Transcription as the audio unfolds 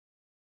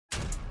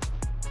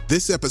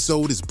This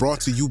episode is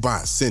brought to you by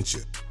Essentia.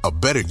 A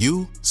better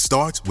you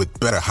starts with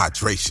better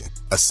hydration.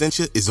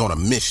 Essentia is on a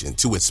mission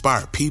to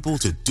inspire people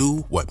to do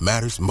what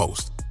matters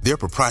most. Their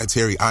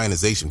proprietary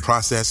ionization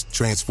process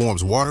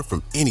transforms water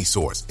from any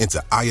source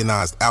into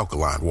ionized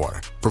alkaline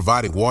water,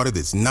 providing water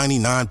that's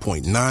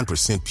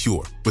 99.9%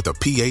 pure with a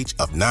pH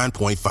of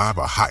 9.5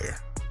 or higher.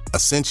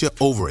 Essentia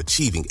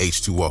Overachieving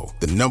H2O,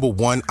 the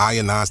 #1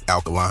 ionized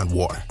alkaline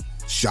water.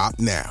 Shop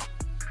now.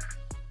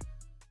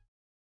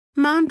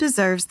 Mom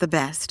deserves the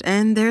best,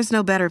 and there's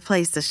no better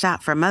place to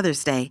shop for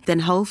Mother's Day than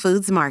Whole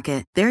Foods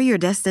Market. They're your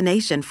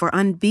destination for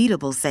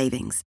unbeatable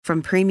savings,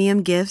 from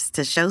premium gifts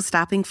to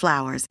show-stopping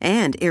flowers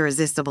and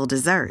irresistible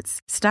desserts.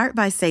 Start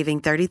by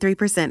saving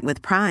 33%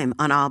 with Prime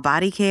on all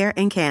body care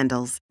and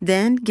candles.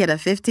 Then get a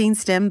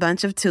 15-stem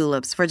bunch of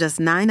tulips for just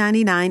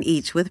 $9.99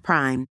 each with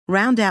Prime.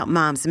 Round out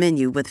Mom's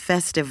menu with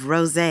festive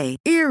rosé,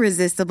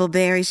 irresistible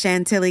berry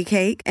chantilly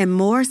cake, and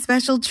more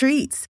special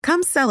treats.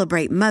 Come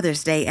celebrate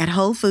Mother's Day at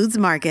Whole Foods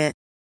Market.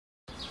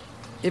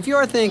 If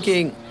you're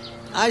thinking,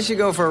 I should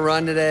go for a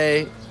run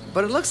today,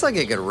 but it looks like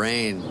it could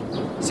rain,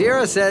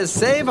 Sierra says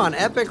save on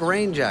Epic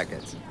rain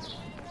jackets.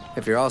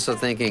 If you're also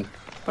thinking,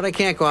 but I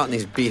can't go out in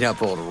these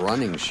beat-up old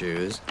running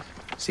shoes,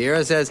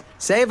 Sierra says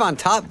save on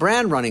top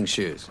brand running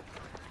shoes.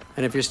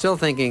 And if you're still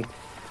thinking,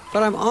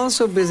 but I'm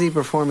also busy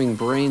performing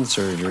brain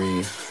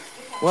surgery,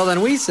 well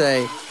then we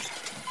say,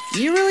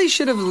 you really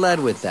should have led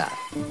with that.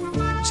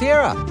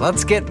 Sierra,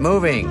 let's get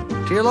moving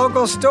to your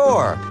local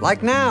store,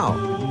 like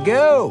now.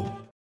 Go!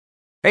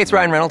 Hey, it's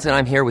Ryan Reynolds, and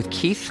I'm here with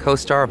Keith,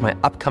 co-star of my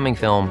upcoming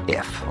film,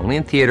 If, only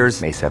in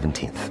theaters May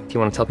 17th. Do you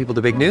want to tell people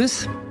the big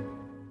news?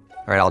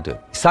 All right, I'll do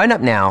it. Sign up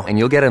now and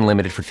you'll get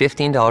unlimited for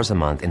 $15 a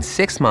month and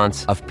 6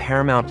 months of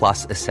Paramount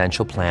Plus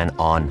Essential Plan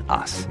on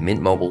us.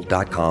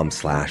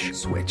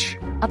 MintMobile.com/switch.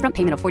 Upfront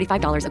payment of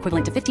 $45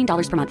 equivalent to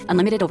 $15 per month.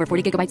 Unlimited over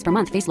 40 gigabytes per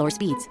month. Face lower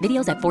speeds.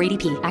 Videos at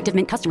 480p. Active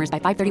Mint customers by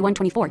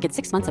 531.24 get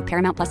 6 months of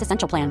Paramount Plus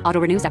Essential Plan.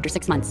 Auto renews after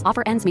 6 months.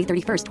 Offer ends May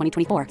 31st,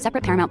 2024.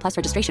 Separate Paramount Plus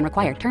registration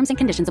required. Terms and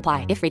conditions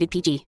apply if rated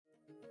PG.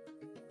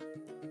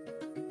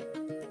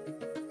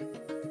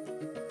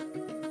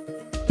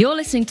 You're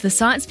listening to the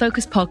Science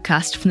Focus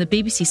podcast from the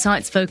BBC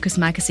Science Focus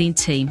magazine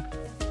team.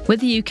 We're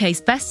the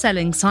UK's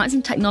best-selling science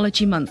and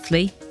technology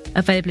monthly,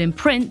 available in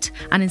print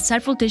and in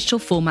several digital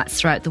formats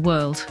throughout the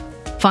world.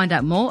 Find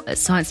out more at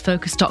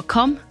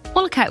sciencefocus.com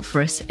or look out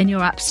for us in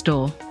your app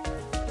store.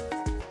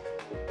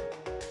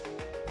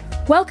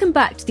 Welcome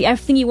back to the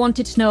Everything You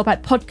Wanted to Know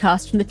About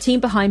podcast from the team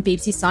behind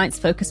BBC Science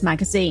Focus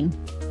magazine.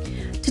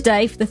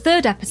 Today, for the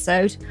third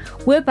episode,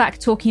 we're back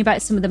talking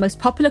about some of the most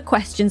popular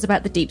questions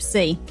about the deep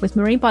sea with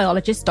marine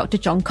biologist Dr.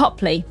 John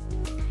Copley.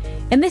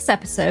 In this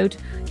episode,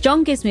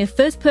 John gives me a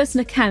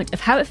first-person account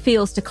of how it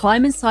feels to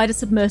climb inside a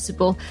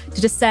submersible to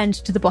descend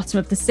to the bottom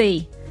of the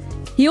sea.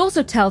 He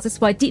also tells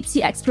us why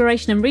deep-sea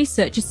exploration and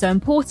research is so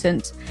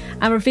important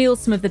and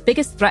reveals some of the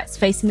biggest threats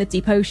facing the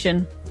deep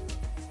ocean.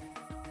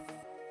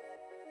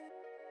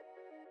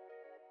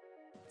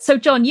 So,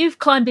 John, you've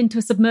climbed into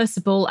a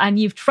submersible and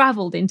you've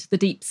travelled into the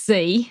deep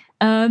sea.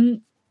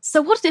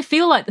 So what did it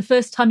feel like the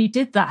first time you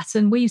did that,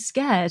 and were you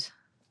scared?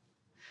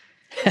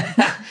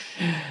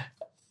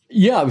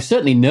 Yeah, I was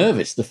certainly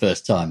nervous the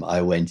first time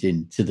I went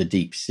into the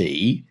deep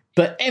sea.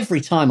 But every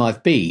time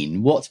I've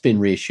been, what's been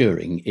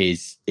reassuring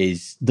is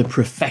the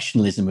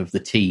professionalism of the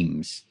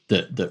teams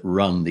that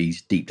run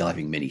these deep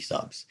diving mini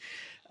subs.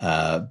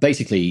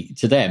 Basically,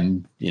 to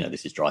them,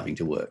 this is driving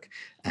to work.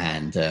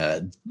 And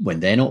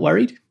when they're not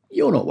worried,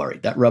 you're not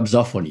worried. That rubs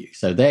off on you.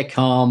 So they're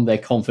calm, they're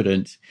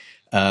confident.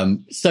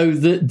 So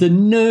the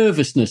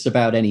nervousness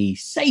about any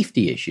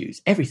safety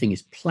issues, everything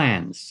is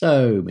planned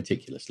so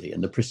meticulously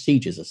and the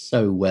procedures are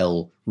so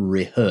well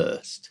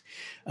rehearsed.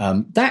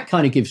 That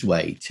kind of gives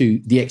way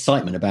to the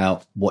excitement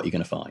about what you're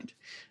going to find.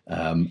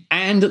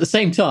 And at the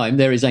same time,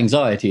 there is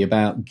anxiety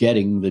about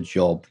getting the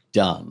job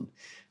done.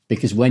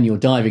 Because when you're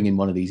diving in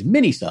one of these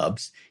mini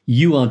subs,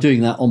 you are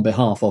doing that on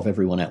behalf of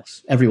everyone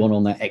else, everyone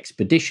on that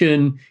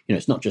expedition.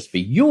 It's not just for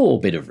your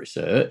bit of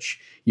research.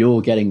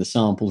 You're getting the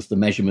samples, the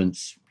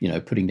measurements,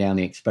 putting down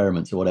the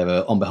experiments or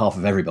whatever on behalf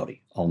of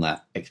everybody on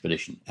that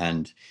expedition.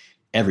 And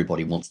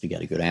everybody wants to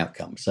get a good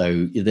outcome.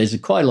 So there's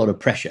quite a lot of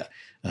pressure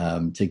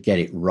to get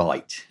it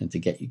right and to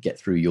get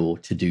through your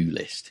to-do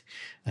list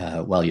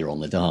while you're on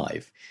the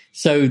dive.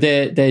 So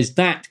there's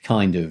that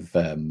kind of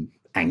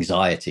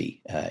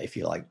anxiety, if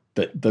you like.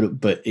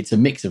 But it's a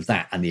mix of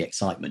that and the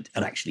excitement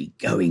and actually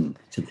going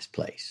to this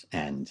place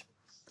and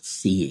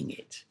seeing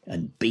it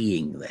and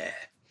being there.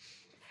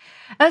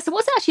 So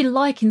what's it actually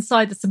like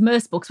inside the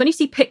submersible? Because when you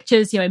see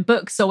pictures, in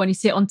books or when you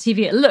see it on TV,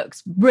 it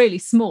looks really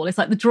small. It's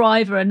like the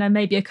driver and then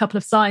maybe a couple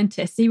of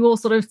scientists. Are you all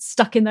sort of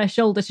stuck in there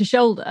shoulder to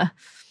shoulder?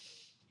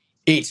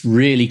 It's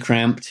really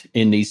cramped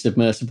in these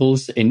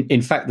submersibles.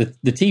 In fact,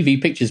 the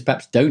TV pictures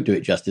perhaps don't do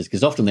it justice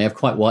because often they have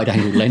quite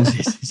wide-angled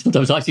lenses.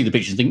 Sometimes I see the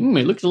pictures and think,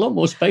 it looks a lot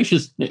more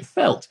spacious than it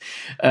felt.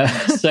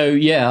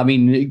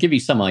 Give you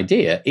some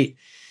idea.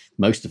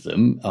 Most of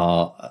them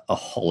are a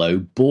hollow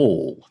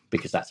ball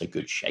because that's a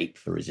good shape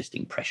for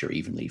resisting pressure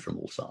evenly from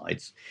all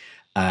sides.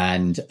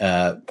 And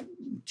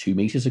 2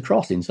 meters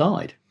across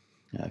inside.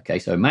 Okay,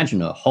 so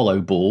imagine a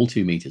hollow ball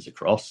 2 meters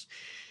across,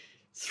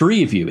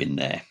 3 of you in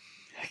there.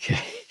 Okay,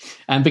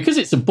 and because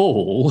it's a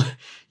ball,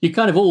 you're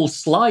kind of all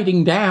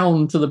sliding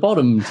down to the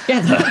bottom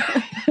together.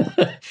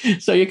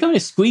 So you're kind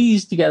of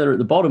squeezed together at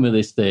the bottom of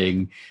this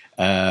thing,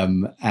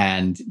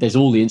 and there's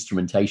all the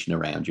instrumentation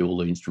around you, all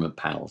the instrument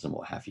panels and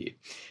what have you.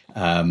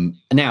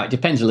 Now, it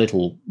depends a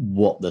little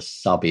what the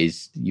sub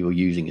is you're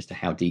using as to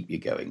how deep you're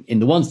going. In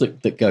the ones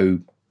that go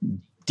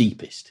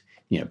deepest,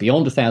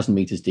 beyond 1,000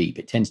 meters deep,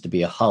 it tends to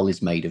be a hull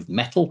is made of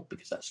metal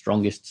because that's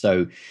strongest.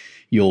 So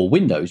your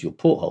windows, your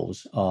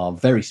portholes are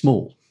very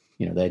small.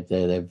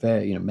 They're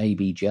very,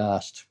 maybe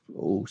just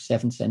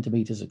 7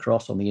 centimeters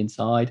across on the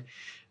inside.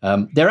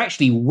 They're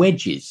actually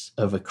wedges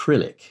of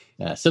acrylic.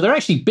 So they're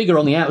actually bigger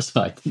on the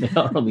outside than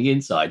they are on the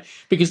inside,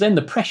 because then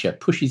the pressure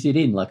pushes it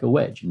in like a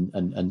wedge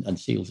and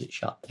seals it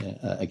shut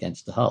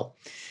against the hull.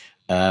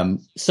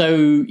 So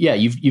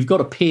you've got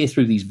to peer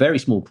through these very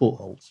small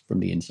portholes from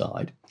the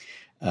inside.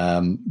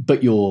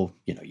 But your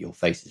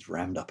face is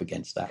rammed up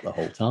against that the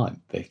whole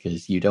time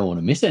because you don't want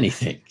to miss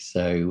anything.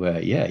 So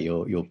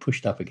you're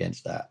pushed up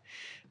against that,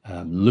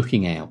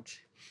 looking out,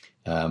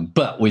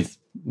 but with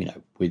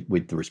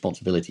the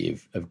responsibility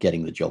of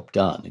getting the job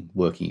done and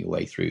working your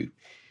way through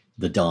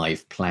the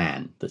dive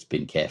plan that's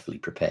been carefully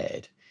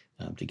prepared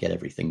to get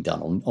everything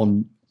done.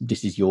 On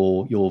this is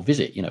your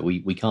visit.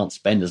 We can't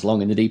spend as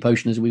long in the deep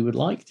ocean as we would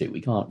like to. We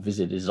can't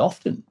visit as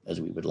often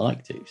as we would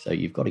like to. So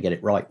you've got to get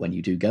it right when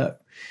you do go.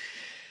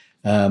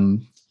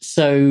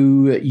 So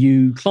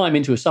you climb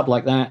into a sub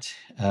like that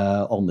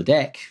on the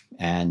deck,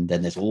 and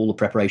then there's all the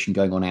preparation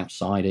going on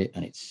outside it,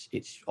 and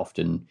it's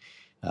often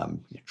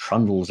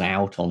trundles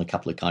out on a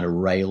couple of kind of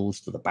rails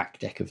to the back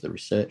deck of the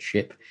research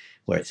ship,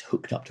 where it's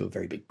hooked up to a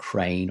very big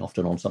crane,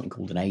 often on something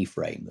called an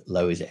A-frame that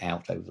lowers it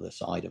out over the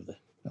side of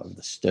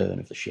the stern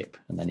of the ship,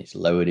 and then it's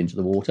lowered into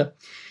the water,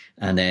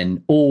 and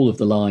then all of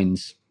the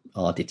lines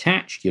are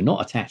detached. You're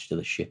not attached to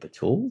the ship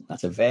at all.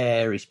 That's a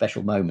very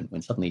special moment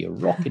when suddenly you're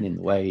rocking in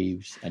the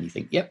waves and you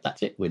think, yep,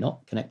 that's it. We're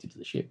not connected to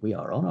the ship. We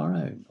are on our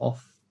own.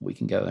 Off we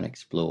can go and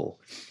explore.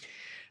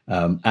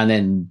 And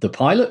then the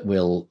pilot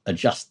will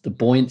adjust the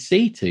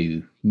buoyancy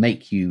to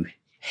make you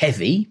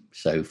heavy.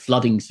 So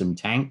flooding some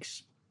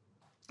tanks,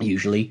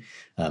 usually,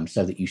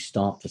 so that you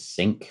start to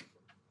sink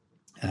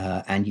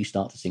and you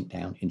start to sink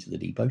down into the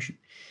deep ocean.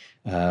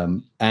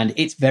 And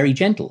it's very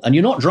gentle, and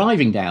you're not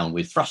driving down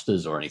with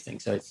thrusters or anything.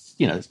 So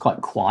it's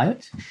quite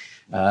quiet.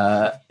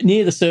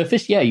 Near the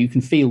surface, you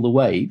can feel the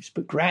waves,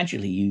 but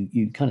gradually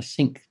you kind of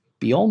sink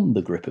beyond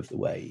the grip of the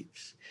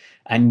waves,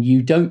 and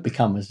you don't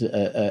become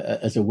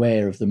as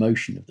aware of the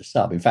motion of the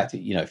sub. In fact,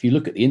 if you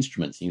look at the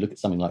instruments and you look at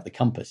something like the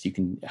compass, you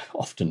can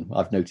often,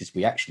 I've noticed,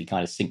 we actually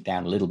kind of sink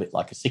down a little bit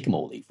like a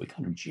sycamore leaf. We're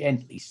kind of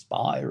gently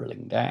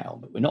spiraling down,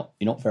 but you're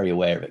not very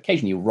aware of it.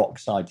 Occasionally you'll rock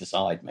side to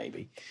side,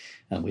 maybe,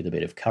 with a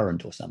bit of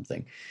current or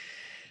something.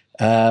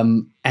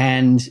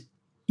 And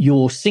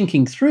you're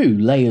sinking through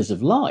layers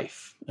of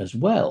life as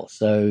well.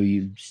 So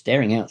you're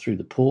staring out through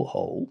the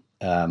porthole.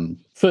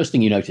 First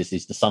thing you notice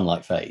is the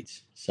sunlight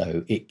fades.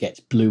 So it gets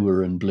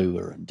bluer and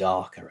bluer and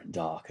darker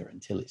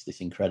until it's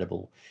this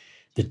incredible,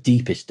 the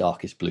deepest,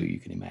 darkest blue you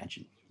can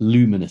imagine,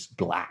 luminous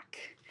black.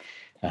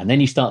 And then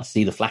you start to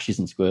see the flashes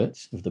and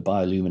squirts of the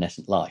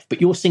bioluminescent life,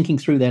 but you're sinking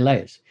through their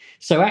layers.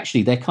 So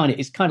actually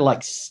it's kind of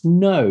like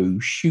snow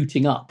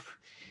shooting up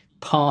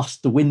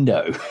past the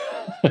window.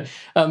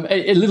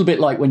 A little bit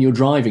like when you're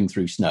driving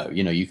through snow,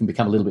 you can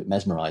become a little bit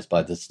mesmerized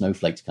by the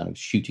snowflakes kind of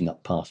shooting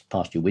up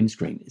past your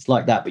windscreen. It's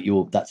like that, but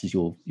that's as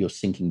you're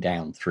sinking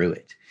down through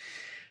it.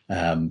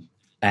 And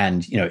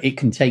it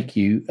can take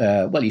you,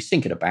 you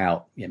sink at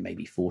about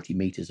maybe 40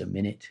 meters a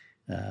minute.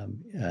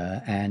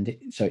 And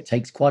so it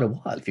takes quite a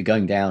while. If you're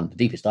going down, the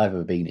deepest I've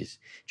ever been is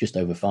just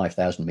over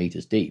 5,000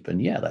 meters deep.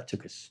 And that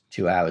took us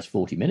 2 hours,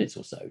 40 minutes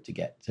or so to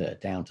get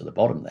down to the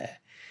bottom there.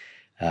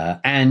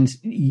 And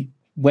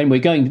when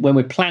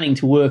we're planning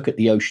to work at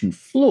the ocean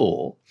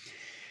floor,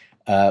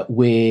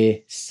 we're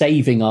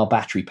saving our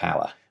battery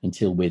power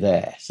until we're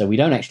there. So we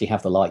don't actually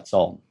have the lights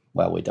on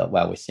while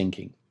we're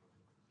sinking.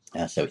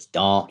 So it's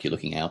dark. You're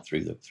looking out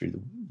through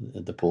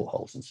the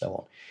portholes and so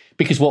on.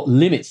 Because what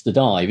limits the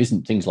dive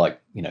isn't things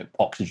like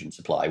oxygen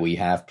supply. We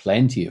have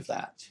plenty of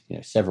that.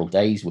 Several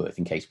days worth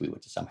in case we were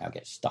to somehow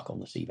get stuck on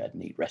the seabed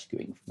and need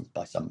rescuing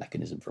by some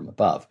mechanism from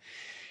above.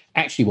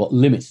 Actually, what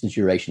limits the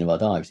duration of our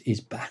dives is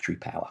battery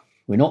power.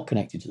 We're not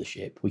connected to the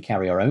ship. We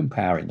carry our own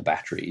power in the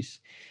batteries.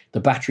 The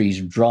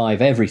batteries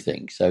drive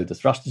everything. So the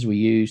thrusters we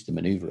use to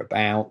maneuver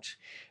about,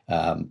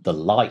 the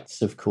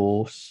lights, of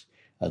course,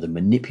 the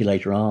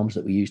manipulator arms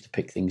that we use to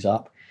pick things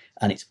up.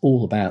 And it's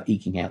all about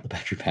eking out the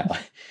battery power.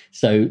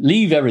 So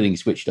leave everything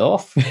switched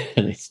off.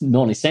 It's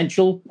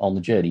non-essential on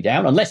the journey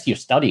down, unless you're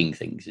studying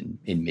things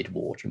in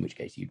mid-water, in which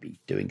case you'd be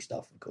doing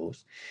stuff, of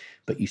course.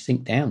 But you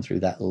sink down through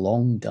that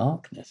long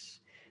darkness.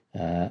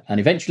 And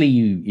eventually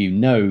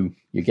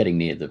you're getting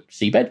near the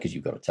seabed because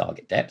you've got a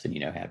target depth and you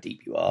know how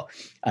deep you are.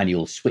 And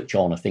you'll switch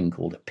on a thing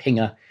called a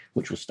pinger,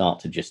 which will start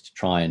to just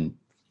try and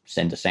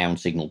send a sound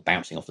signal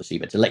bouncing off the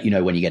seabed to let you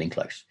know when you're getting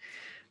close.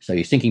 So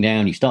you're sinking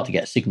down, you start to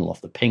get a signal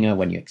off the pinger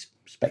when you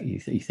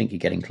think you're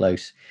getting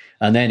close.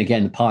 And then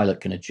again, the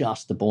pilot can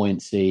adjust the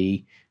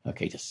buoyancy,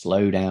 to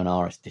slow down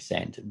our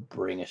descent and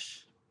bring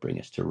us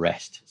to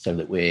rest, so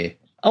that we're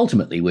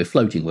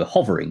floating, we're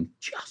hovering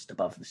just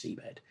above the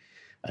seabed.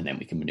 And then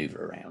we can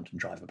maneuver around and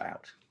drive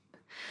about.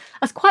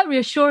 That's quite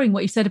reassuring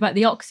what you said about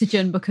the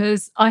oxygen,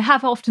 because I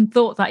have often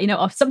thought that,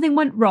 if something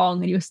went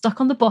wrong and you were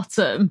stuck on the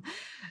bottom,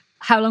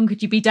 how long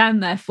could you be down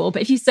there for?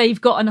 But if you say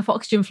you've got enough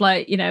oxygen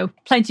flight,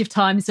 plenty of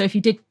time. So if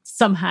you did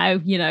somehow,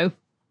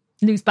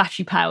 lose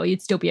battery power,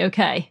 you'd still be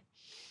okay.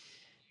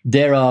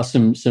 There are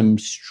some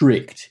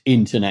strict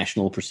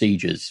international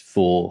procedures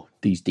for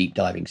these deep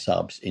diving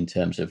subs in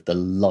terms of the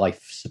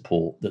life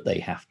support that they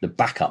have, the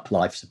backup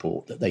life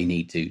support that they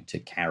need to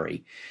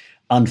carry.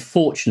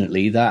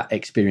 Unfortunately, that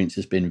experience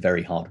has been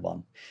very hard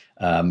won.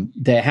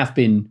 There have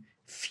been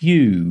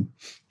few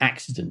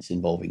accidents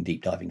involving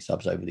deep diving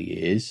subs over the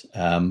years,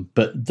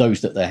 but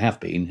those that there have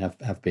been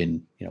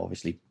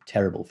obviously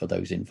terrible for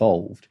those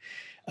involved.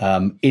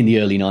 In the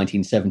early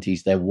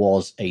 1970s, there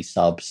was a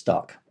sub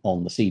stuck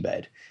on the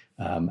seabed,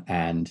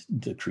 and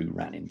the crew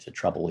ran into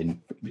trouble.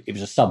 It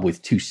was a sub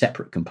with two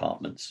separate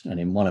compartments, and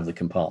in one of the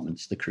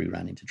compartments, the crew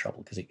ran into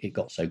trouble because it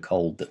got so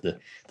cold that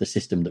the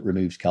system that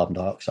removes carbon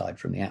dioxide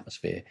from the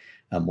atmosphere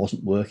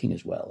wasn't working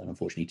as well, and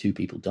unfortunately, 2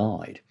 people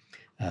died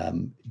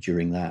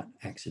during that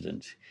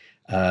accident.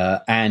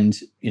 And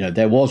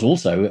there was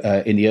also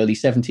in the early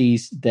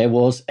 70s, there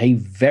was a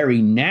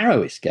very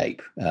narrow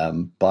escape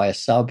by a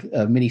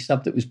mini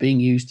sub that was being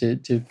used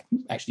to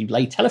actually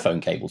lay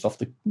telephone cables off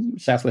the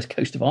southwest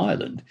coast of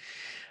Ireland,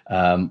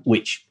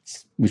 which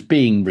was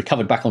being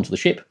recovered back onto the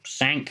ship,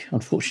 sank,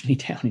 unfortunately,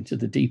 down into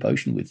the deep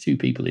ocean with 2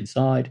 people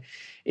inside.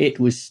 It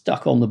was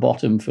stuck on the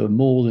bottom for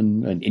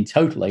in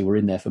total, they were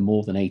in there for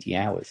more than 80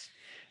 hours.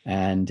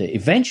 And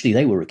eventually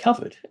they were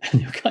recovered, and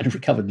they were kind of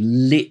recovered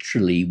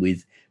literally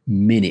with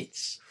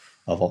minutes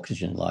of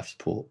oxygen and life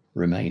support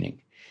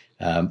remaining.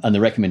 And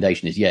the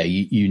recommendation is,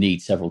 you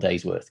need several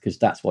days worth, because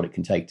that's what it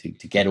can take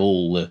to get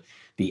all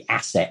the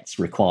assets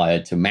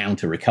required to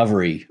mount a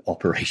recovery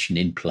operation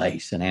in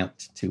place and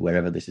out to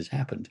wherever this has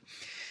happened.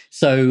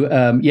 So,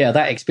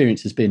 that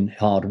experience has been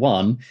hard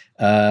won,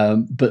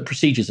 but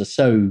procedures are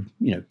so,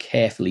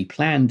 carefully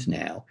planned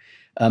now.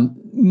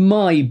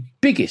 My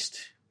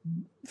biggest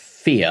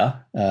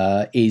fear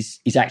is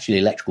actually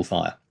electrical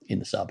fire in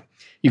the sub.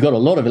 You've got a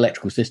lot of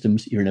electrical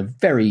systems. You're in a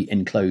very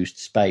enclosed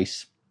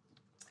space.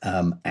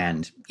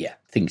 And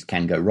things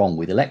can go wrong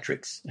with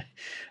electrics.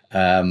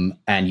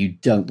 And you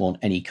don't want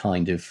any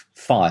kind of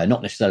fire,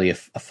 not necessarily a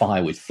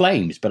fire with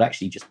flames, but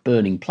actually just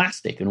burning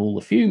plastic and all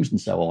the fumes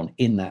and so on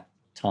in that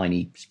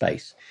tiny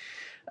space.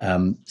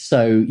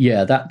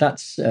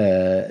 That's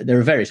there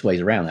are various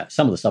ways around that.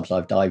 Some of the subs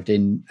I've dived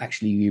in,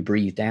 actually you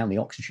breathe down the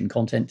oxygen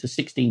content to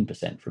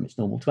 16% from its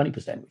normal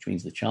 20%, which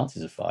means the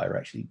chances of fire are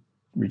actually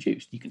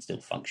reduced. You can still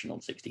function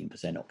on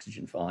 16%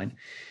 oxygen fine.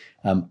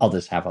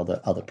 Others have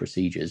other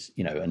procedures,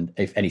 and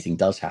if anything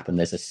does happen,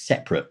 there's a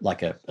separate,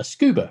 like a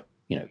scuba,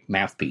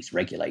 mouthpiece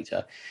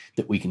regulator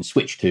that we can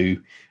switch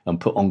to and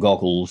put on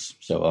goggles.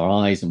 So our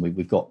eyes, and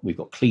we've got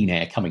clean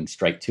air coming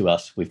straight to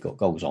us. We've got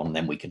goggles on, and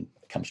then we can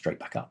come straight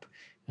back up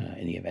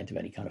in the event of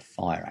any kind of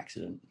fire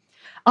accident.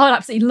 I'd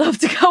absolutely love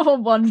to go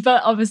on one,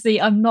 but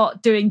obviously I'm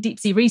not doing deep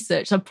sea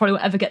research. So I probably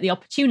won't ever get the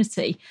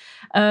opportunity.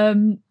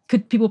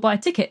 Could people buy a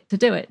ticket to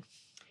do it?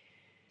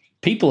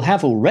 People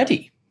have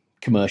already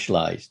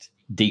commercialized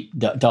deep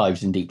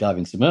dives in deep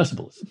diving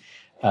submersibles.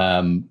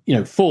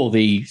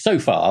 So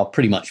far,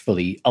 pretty much for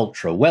the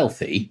ultra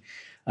wealthy.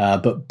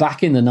 But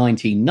back in the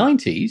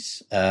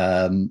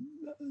 1990s,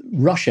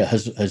 Russia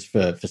has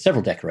for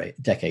several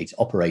decades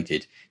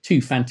operated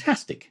 2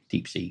 fantastic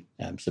deep sea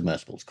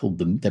submersibles.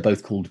 They're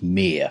both called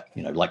Mir,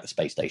 like the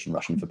space station,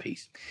 Russian for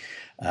peace.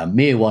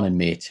 Mir 1 and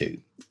Mir 2,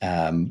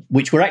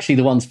 which were actually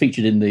the ones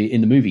featured in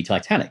the movie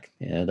Titanic.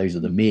 Those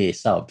are the Mir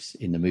subs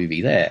in the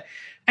movie there.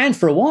 And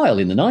for a while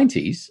in the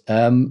 90s,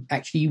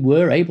 actually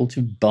were able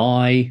to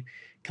buy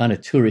kind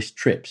of tourist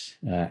trips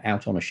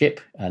out on a ship,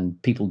 and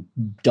people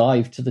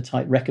dive to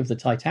the wreck of the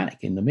Titanic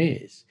in the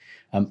Mirs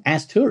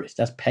as tourists,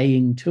 as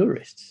paying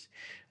tourists.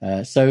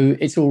 So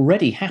it's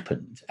already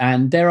happened.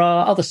 And there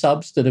are other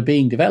subs that are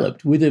being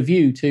developed with a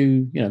view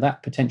to,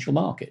 that potential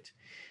market.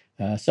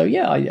 There's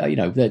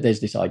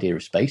this idea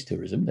of space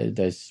tourism.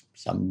 There's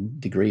some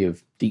degree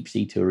of deep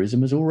sea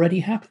tourism has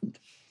already happened.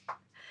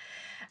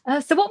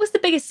 So what was the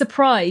biggest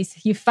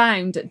surprise you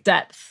found at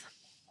depth?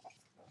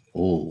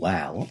 Oh,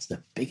 wow. What's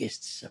the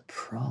biggest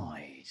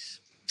surprise?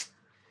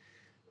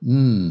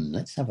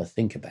 Let's have a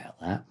think about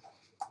that.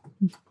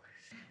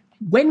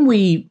 When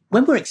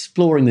we're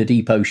exploring the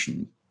deep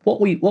ocean, what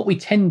we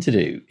tend to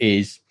do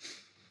is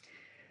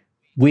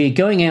we're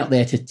going out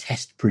there to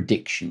test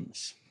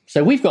predictions.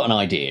 So we've got an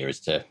idea as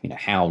to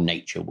how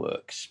nature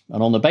works.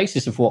 And on the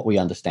basis of what we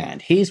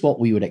understand, here's what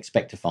we would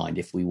expect to find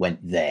if we went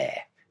there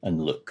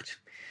and looked.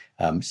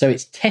 So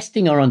it's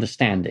testing our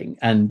understanding,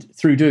 and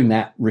through doing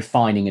that,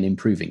 refining and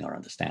improving our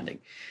understanding.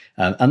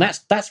 And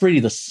that's really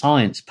the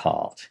science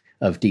part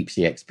of deep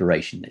sea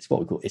exploration. It's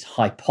what we call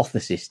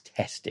hypothesis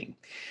testing.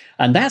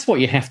 And that's what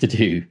you have to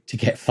do to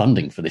get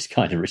funding for this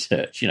kind of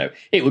research.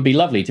 It would be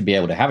lovely to be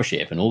able to have a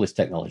ship and all this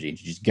technology and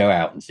to just go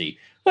out and see,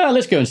 well,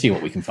 let's go and see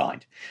what we can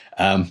find.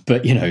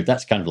 But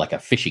that's kind of like a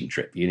fishing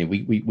trip.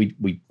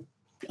 We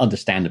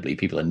understandably,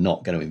 people are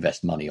not going to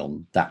invest money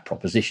on that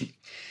proposition.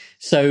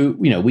 So,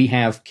 we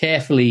have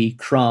carefully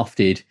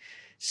crafted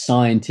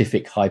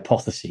scientific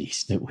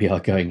hypotheses that we are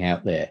going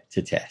out there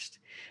to test.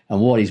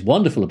 And what is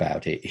wonderful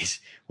about it is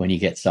when you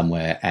get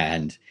somewhere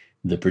and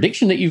the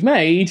prediction that you've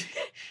made,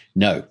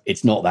 no,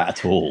 it's not that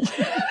at all.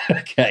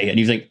 Okay. And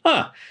you think,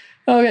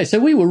 okay, so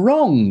we were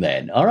wrong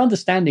then. Our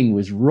understanding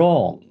was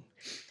wrong.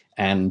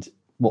 And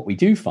what we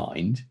do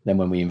find, then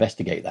when we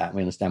investigate that,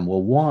 we understand,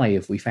 well, why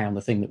have we found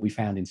the thing that we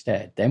found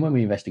instead? Then when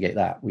we investigate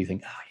that, we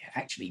think,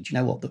 actually, do you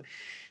know what?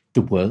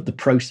 The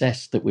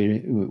process that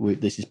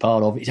this is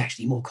part of is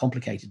actually more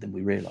complicated than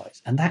we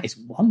realize. And that is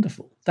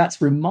wonderful.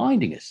 That's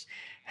reminding us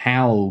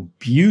how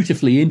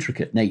beautifully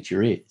intricate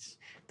nature is,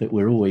 that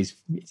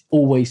it's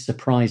always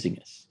surprising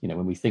us,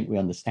 when we think we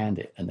understand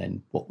it, and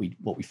then what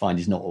we find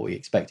is not what we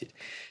expected.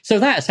 So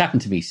that has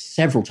happened to me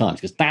several times,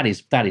 because that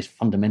is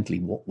fundamentally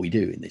what we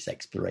do in this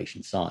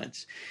exploration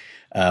science,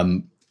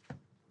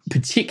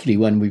 particularly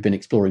when we've been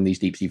exploring these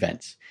deep sea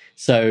vents.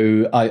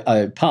 So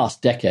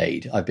past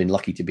decade, I've been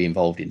lucky to be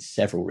involved in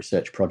several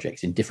research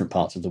projects in different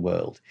parts of the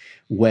world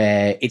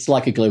where it's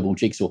like a global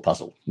jigsaw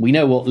puzzle. We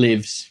know what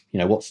lives,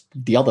 what's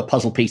the other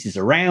puzzle pieces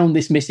around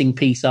this missing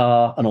piece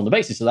are. And on the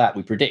basis of that,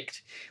 we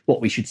predict what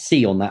we should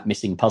see on that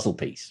missing puzzle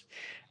piece.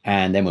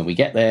 And then when we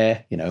get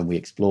there, and we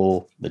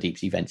explore the deep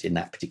sea vents in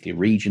that particular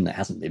region that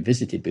hasn't been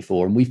visited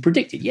before, and we've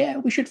predicted,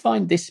 we should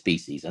find this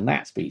species and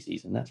that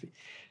species and that species.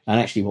 And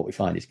actually what we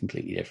find is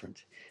completely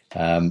different.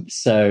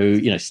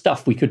 So,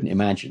 stuff we couldn't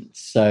imagine.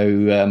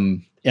 So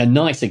a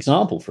nice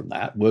example from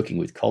that, working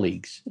with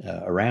colleagues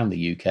around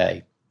the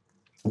UK,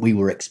 we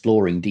were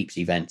exploring deep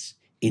sea vents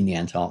in the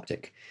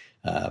Antarctic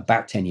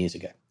about 10 years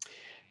ago.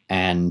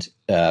 And,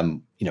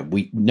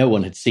 no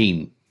one had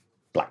seen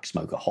black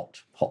smoke or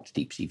hot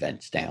deep sea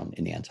vents down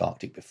in the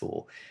Antarctic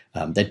before.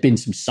 There'd been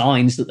some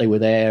signs that they were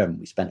there, and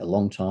we spent a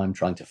long time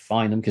trying to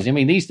find them, because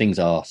these things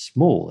are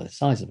small, the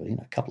size of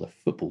a couple of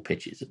football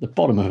pitches at the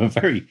bottom of a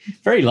very,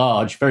 very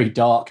large, very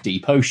dark,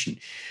 deep ocean.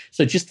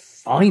 So just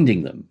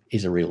finding them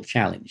is a real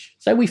challenge.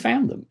 So we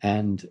found them,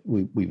 and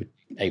we were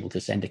able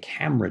to send a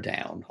camera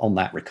down on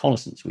that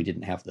reconnaissance. We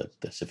didn't have the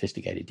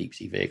sophisticated deep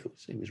sea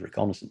vehicles. It was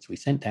reconnaissance. We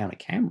sent down a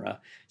camera,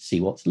 see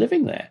what's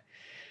living there.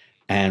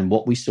 And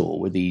what we saw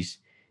were these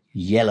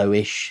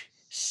yellowish,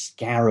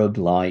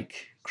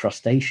 scarab-like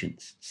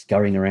crustaceans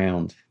scurrying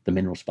around the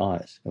mineral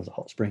spires of the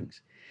hot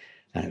springs.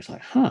 And it was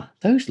like,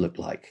 those look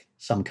like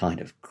some kind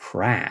of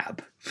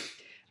crab.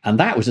 And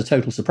that was a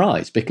total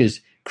surprise, because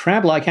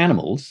crab-like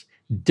animals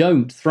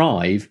don't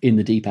thrive in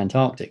the deep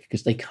Antarctic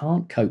because they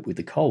can't cope with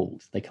the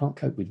cold. They can't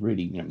cope with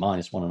really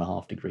minus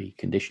 1.5 degree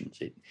conditions.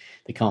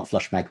 They can't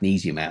flush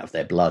magnesium out of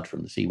their blood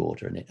from the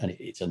seawater, and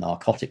it's a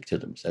narcotic to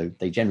them. So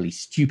they generally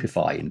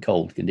stupefy in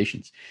cold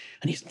conditions.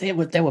 And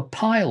there were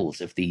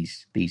piles of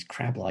these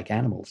crab-like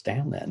animals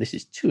down there. And this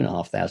is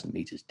 2,500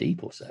 meters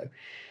deep or so.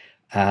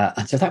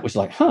 And so that was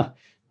like,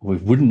 we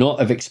would not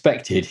have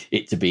expected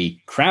it to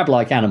be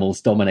crab-like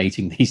animals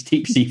dominating these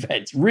deep sea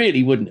vents.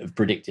 Really wouldn't have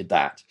predicted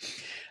that.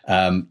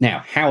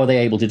 Now, how are they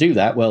able to do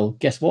that? Well,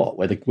 guess what?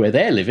 Where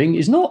they're living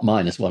is not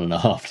minus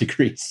 1.5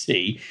 degrees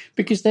C,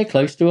 because they're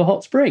close to a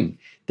hot spring.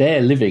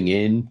 They're living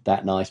in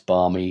that nice,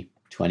 balmy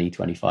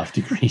 20-25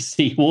 degrees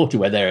C water,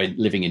 where they're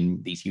living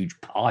in these huge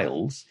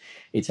piles.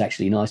 It's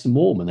actually nice and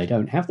warm, and they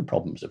don't have the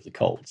problems of the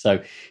cold.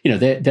 So,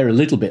 they're a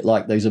little bit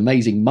like those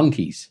amazing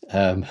monkeys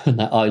on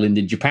that island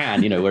in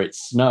Japan, where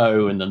it's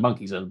snow and the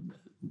monkeys are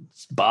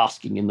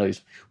basking in those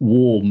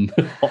warm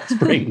hot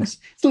springs.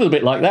 It's a little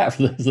bit like that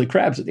for the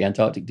crabs at the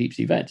Antarctic deep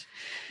sea vent.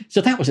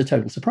 So that was a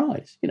total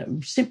surprise.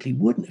 Simply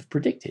wouldn't have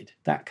predicted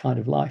that kind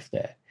of life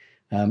there.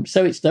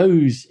 So it's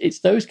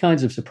those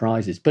kinds of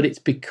surprises, but it's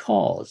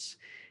because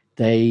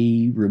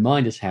they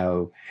remind us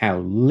how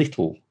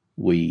little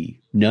we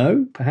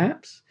know,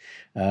 perhaps,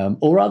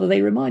 or rather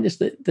they remind us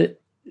that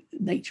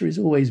nature is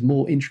always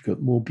more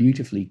intricate, more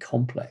beautifully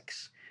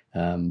complex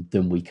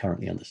than we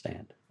currently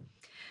understand.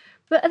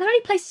 But are there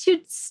any places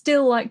you'd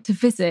still like to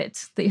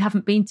visit that you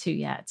haven't been to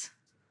yet?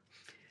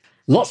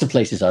 Lots of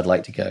places I'd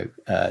like to go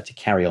to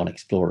carry on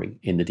exploring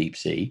in the deep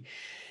sea.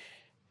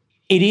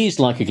 It is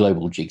like a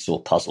global jigsaw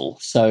puzzle.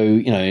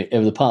 So,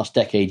 over the past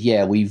decade,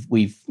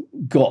 we've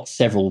got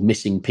several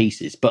missing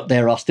pieces, but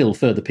there are still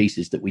further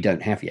pieces that we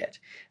don't have yet.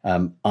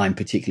 I'm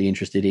particularly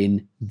interested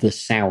in the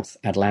South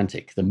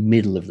Atlantic, the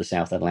middle of the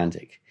South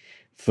Atlantic,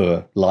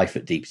 for life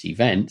at deep sea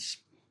vents,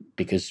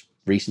 because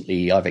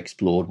recently I've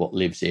explored what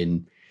lives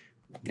in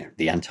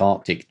the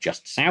Antarctic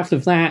just south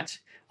of that.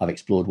 I've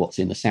explored what's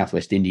in the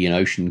Southwest Indian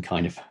Ocean,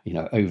 kind of,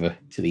 over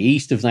to the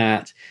east of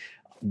that.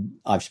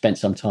 I've spent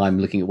some time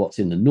looking at what's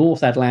in the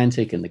North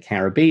Atlantic and the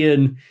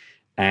Caribbean.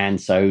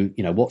 And so,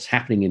 what's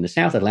happening in the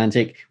South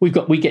Atlantic, we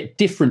get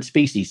different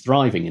species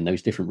thriving in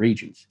those different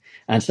regions.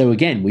 And so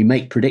again, we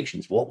make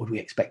predictions. What would we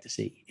expect to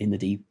see in the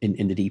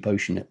deep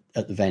ocean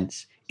at the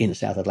vents in the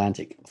South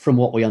Atlantic from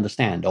what we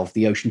understand of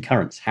the ocean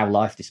currents, how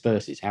life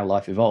disperses, how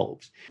life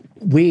evolves?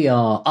 We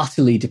are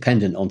utterly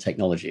dependent on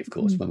technology, of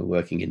course, when we're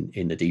working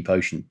in the deep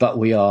ocean, but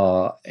we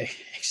are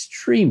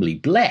extremely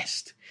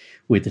blessed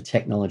with the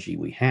technology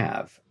we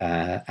have,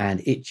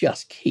 and it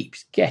just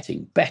keeps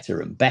getting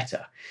better and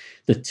better.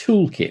 The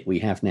toolkit we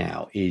have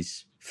now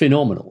is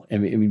phenomenal. I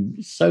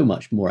mean, so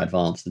much more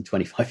advanced than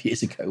 25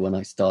 years ago when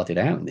I started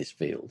out in this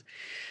field.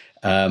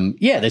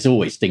 There's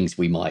always things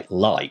we might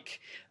like.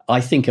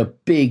 I think a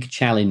big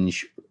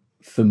challenge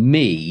for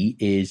me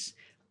is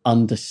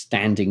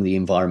understanding the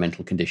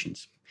environmental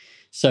conditions.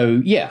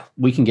 So,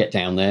 we can get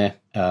down there.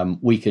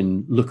 We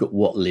can look at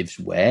what lives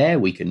where.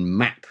 We can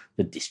map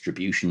the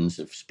distributions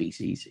of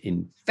species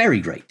in very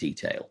great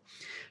detail.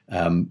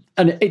 And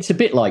it's a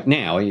bit like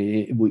now,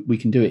 we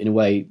can do it in a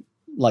way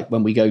like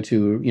when we go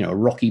to, a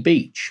rocky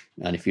beach.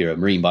 And if you're a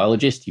marine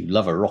biologist, you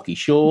love a rocky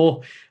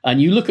shore, and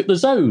you look at the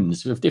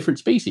zones of different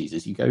species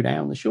as you go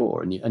down the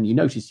shore, and you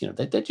notice,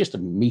 they're just a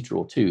meter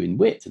or two in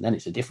width, and then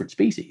it's a different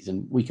species.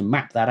 And we can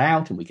map that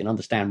out, and we can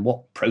understand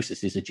what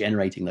processes are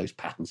generating those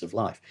patterns of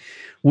life.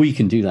 We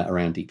can do that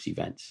around deep sea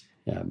vents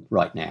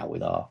right now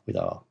with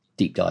our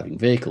deep diving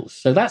vehicles.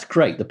 So that's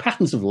great. The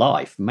patterns of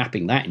life,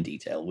 mapping that in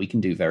detail, we can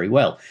do very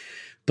well.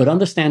 But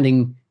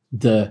understanding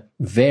the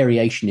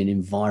variation in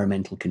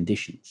environmental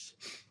conditions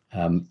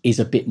is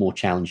a bit more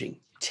challenging.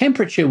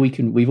 Temperature, we've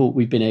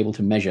been able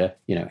to measure,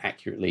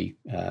 accurately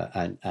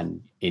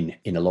and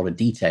in a lot of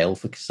detail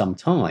for some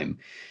time.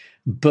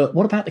 But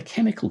what about the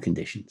chemical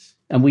conditions?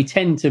 And we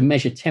tend to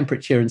measure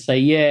temperature and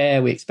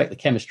say, we expect the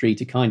chemistry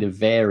to kind of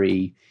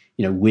vary,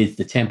 with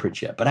the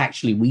temperature. But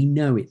actually, we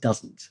know it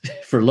doesn't.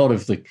 For a lot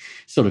of the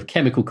sort of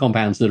chemical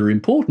compounds that are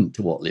important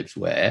to what lives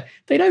where,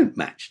 they don't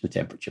match the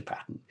temperature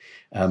pattern.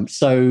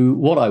 So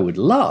what I would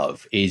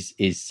love is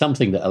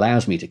something that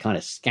allows me to kind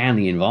of scan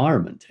the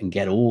environment and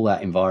get all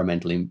that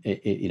environmental,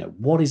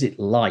 what is it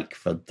like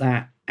for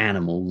that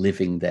animal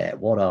living there?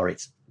 What are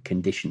its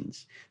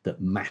conditions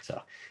that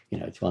matter,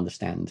 to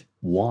understand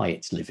why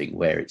it's living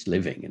where it's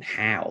living and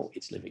how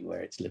it's living where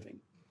it's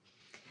living.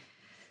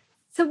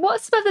 So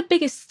what's some of the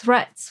biggest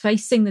threats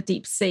facing the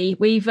deep sea?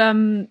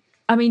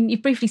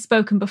 You've briefly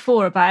spoken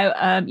before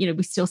about,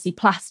 we still see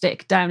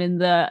plastic down in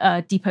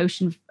the deep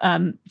ocean,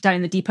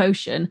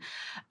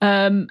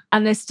 and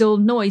there's still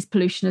noise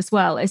pollution as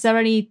well. Is there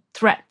any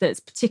threat that's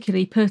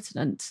particularly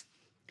pertinent?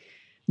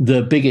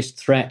 The biggest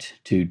threat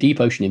to deep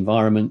ocean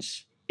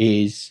environments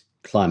is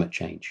climate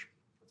change.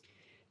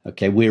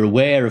 Okay, we're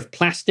aware of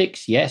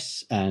plastics,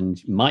 yes, and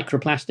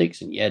microplastics,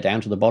 and down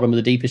to the bottom of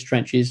the deepest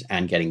trenches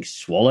and getting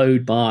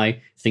swallowed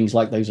by things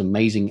like those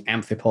amazing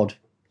amphipod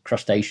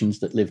crustaceans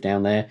that live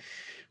down there.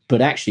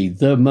 But actually,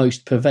 the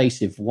most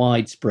pervasive,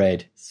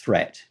 widespread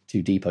threat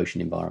to deep ocean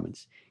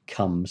environments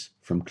comes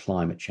from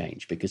climate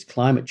change, because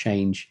climate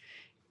change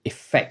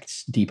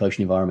affects deep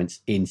ocean environments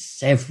in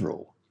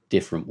several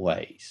different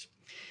ways.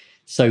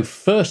 So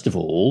first of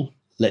all,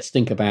 let's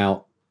think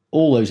about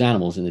all those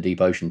animals in the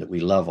deep ocean that we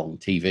love on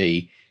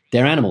TV.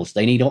 They're animals.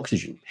 They need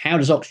oxygen. How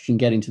does oxygen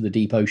get into the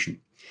deep ocean?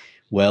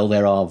 Well,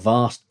 there are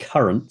vast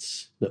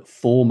currents that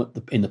form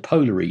in the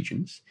polar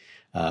regions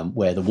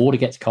where the water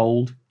gets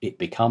cold. It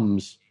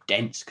becomes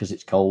dense because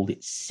it's cold.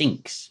 It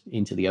sinks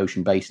into the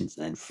ocean basins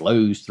and then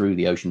flows through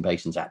the ocean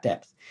basins at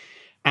depth.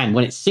 And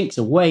when it sinks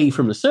away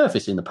from the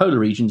surface in the polar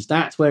regions,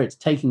 that's where it's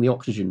taking the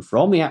oxygen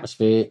from the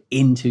atmosphere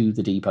into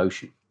the deep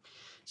ocean.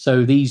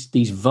 So these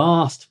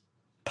vast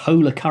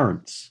polar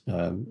currents,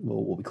 or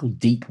what we call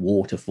deep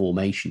water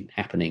formation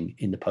happening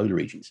in the polar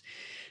regions.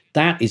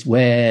 That is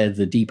where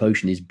the deep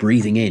ocean is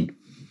breathing in.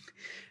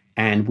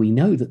 And we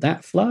know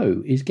that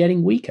flow is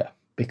getting weaker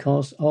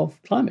because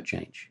of climate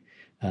change,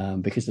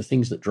 because the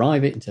things that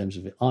drive it in terms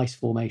of ice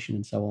formation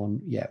and so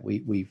on,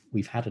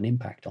 we've had an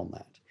impact on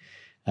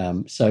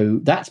that. So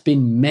that's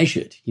been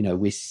measured.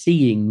 We're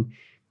seeing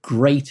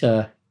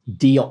greater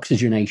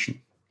deoxygenation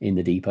in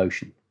the deep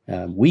ocean.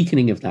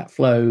 Weakening of that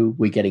flow,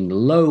 we're getting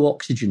low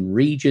oxygen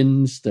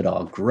regions that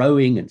are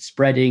growing and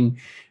spreading,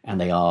 and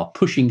they are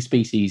pushing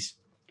species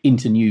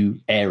into new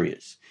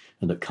areas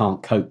and that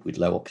can't cope with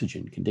low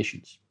oxygen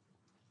conditions.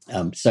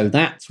 So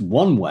that's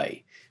one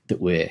way that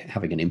we're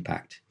having an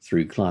impact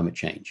through climate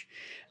change.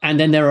 And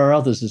then there are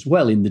others as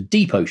well in the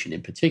deep ocean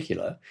in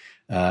particular.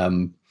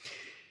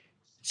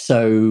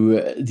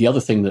 So the other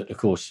thing that, of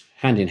course,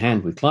 hand in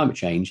hand with climate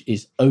change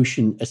is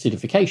ocean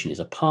acidification is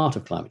a part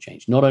of climate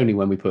change. Not only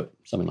when we put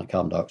something like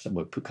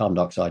carbon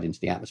dioxide into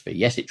the atmosphere.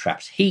 Yes, it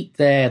traps heat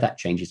there. That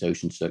changes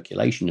ocean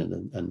circulation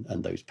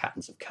and those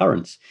patterns of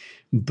currents.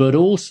 But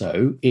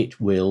also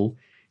it will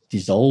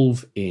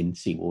dissolve in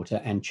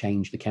seawater and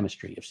change the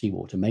chemistry of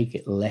seawater, make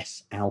it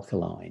less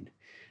alkaline.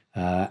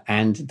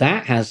 And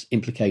that has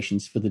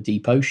implications for the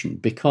deep ocean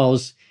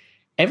because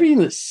everything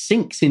that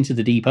sinks into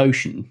the deep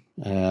ocean,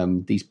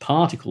 these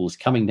particles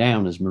coming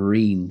down as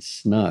marine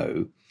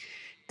snow,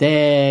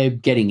 they're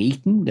getting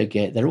eaten.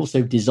 They're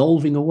also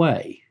dissolving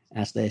away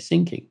as they're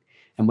sinking.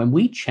 And when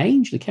we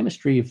change the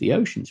chemistry of the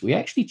oceans, we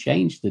actually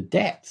change the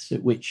depths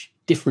at which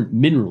different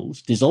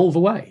minerals dissolve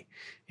away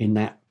in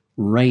that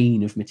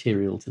rain of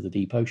material to the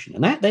deep ocean.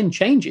 And that then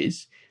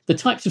changes the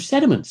types of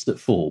sediments that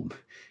form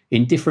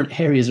in different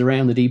areas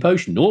around the deep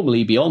ocean.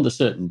 Normally, beyond a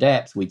certain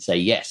depth, we'd say,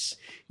 yes,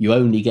 you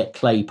only get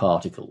clay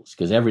particles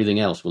because everything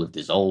else will have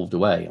dissolved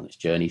away on its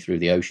journey through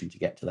the ocean to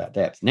get to that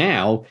depth.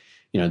 Now,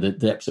 the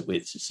depths at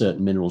which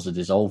certain minerals are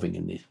dissolving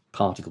in the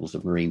particles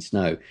of marine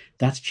snow,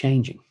 that's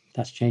changing.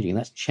 That's changing.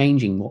 That's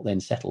changing what then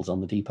settles on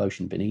the deep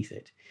ocean beneath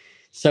it.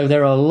 So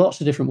there are lots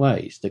of different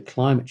ways that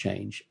climate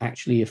change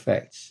actually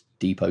affects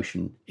deep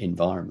ocean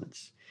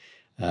environments.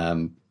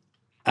 And,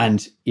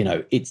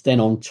 it's then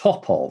on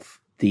top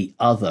of the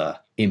other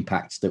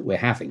impacts that we're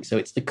having. So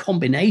it's the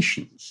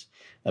combinations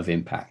of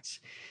impacts.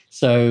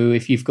 So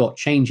if you've got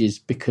changes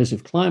because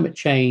of climate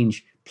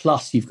change,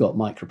 plus you've got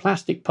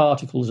microplastic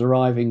particles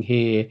arriving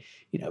here,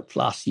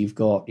 plus you've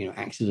got,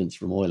 accidents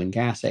from oil and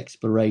gas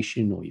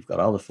exploration, or you've got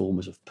other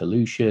forms of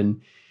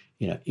pollution,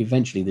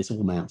 eventually this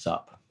all mounts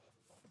up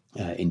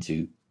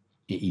into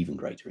even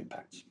greater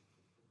impacts.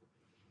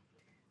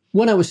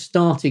 When I was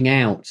starting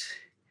out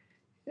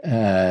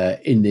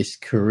in this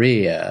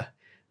career,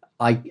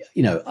 I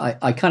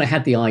kind of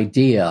had the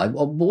idea.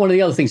 One of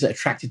the other things that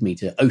attracted me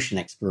to ocean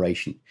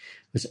exploration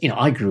was,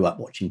 I grew up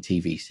watching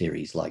TV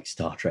series like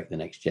Star Trek: The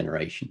Next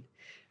Generation,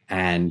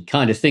 and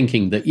kind of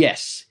thinking that,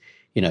 yes,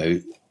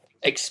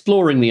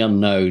 exploring the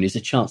unknown is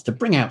a chance to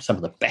bring out some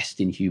of the best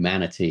in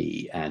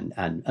humanity and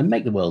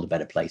make the world a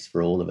better place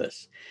for all of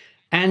us.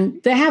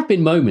 And there have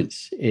been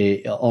moments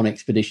on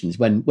expeditions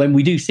when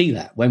we do see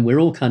that, when we're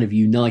all kind of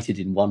united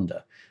in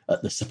wonder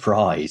at the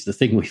surprise, the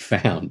thing we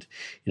found,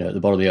 at the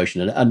bottom of the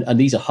ocean. And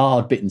these are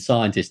hard-bitten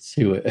scientists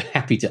who are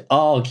happy to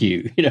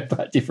argue,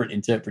 about different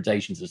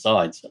interpretations of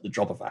science at the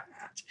drop of a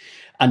hat.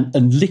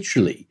 And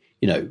literally,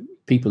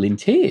 people in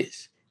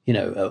tears,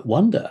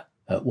 wonder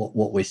at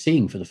what we're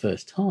seeing for the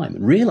first time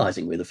and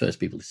realizing we're the first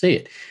people to see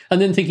it.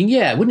 And then thinking,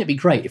 wouldn't it be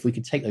great if we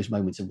could take those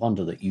moments of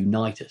wonder that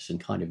unite us and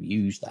kind of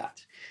use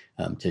that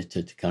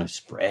to kind of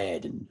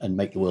spread and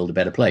make the world a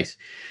better place.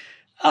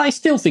 I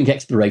still think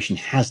exploration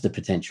has the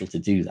potential to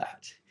do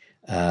that.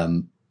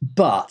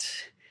 But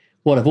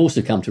what I've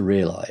also come to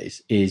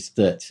realize is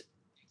that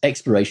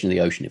exploration of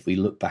the ocean, if we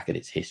look back at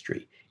its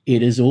history,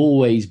 it has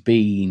always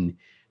been,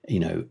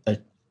 a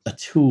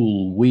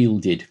tool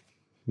wielded,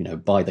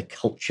 by the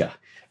culture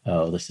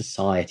or the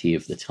society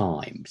of the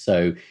time.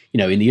 So,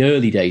 in the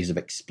early days of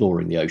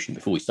exploring the ocean,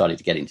 before we started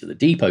to get into the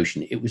deep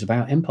ocean, it was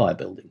about empire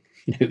building.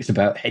 It was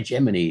about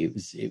hegemony. It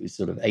was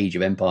sort of age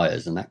of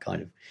empires and that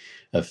kind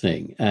of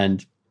thing.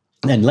 And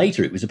then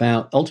later it was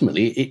about,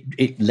 ultimately,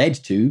 it led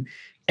to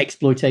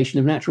exploitation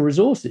of natural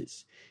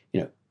resources,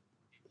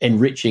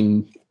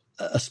 enriching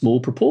a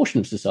small proportion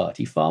of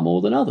society far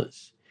more than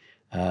others.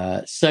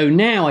 So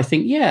now I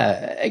think,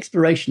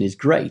 exploration is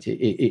great.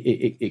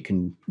 It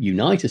can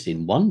unite us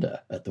in wonder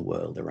at the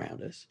world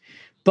around us.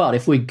 But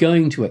if we're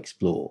going to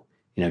explore,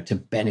 to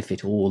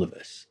benefit all of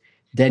us,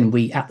 then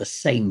we, at the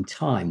same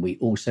time, we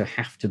also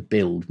have to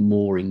build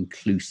more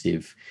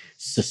inclusive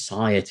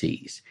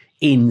societies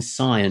in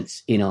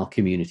science, in our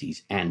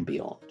communities and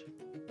beyond.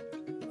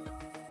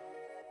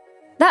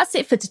 That's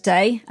it for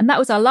today, and that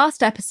was our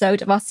last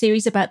episode of our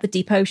series about the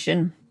deep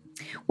ocean.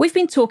 We've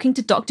been talking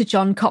to Dr.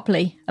 John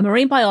Copley, a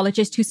marine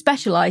biologist who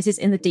specialises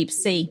in the deep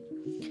sea.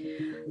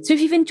 So if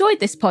you've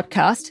enjoyed this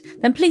podcast,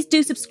 then please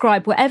do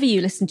subscribe wherever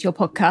you listen to your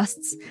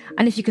podcasts.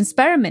 And if you can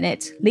spare a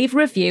minute, leave a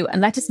review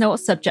and let us know what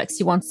subjects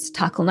you want us to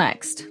tackle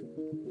next.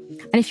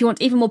 And if you want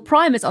even more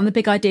primers on the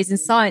big ideas in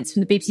science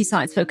from the BBC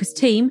Science Focus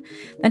team,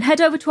 then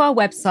head over to our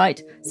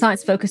website,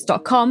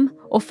 sciencefocus.com,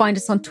 or find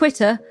us on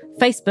Twitter,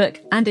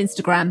 Facebook and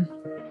Instagram.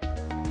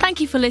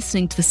 Thank you for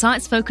listening to the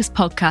Science Focus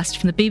podcast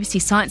from the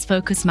BBC Science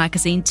Focus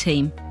magazine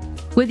team.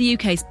 We're the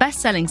UK's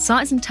best-selling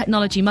science and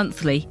technology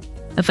monthly,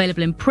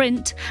 available in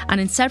print and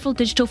in several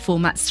digital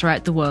formats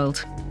throughout the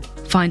world.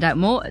 Find out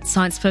more at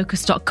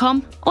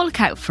sciencefocus.com or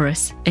look out for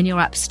us in your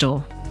app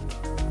store.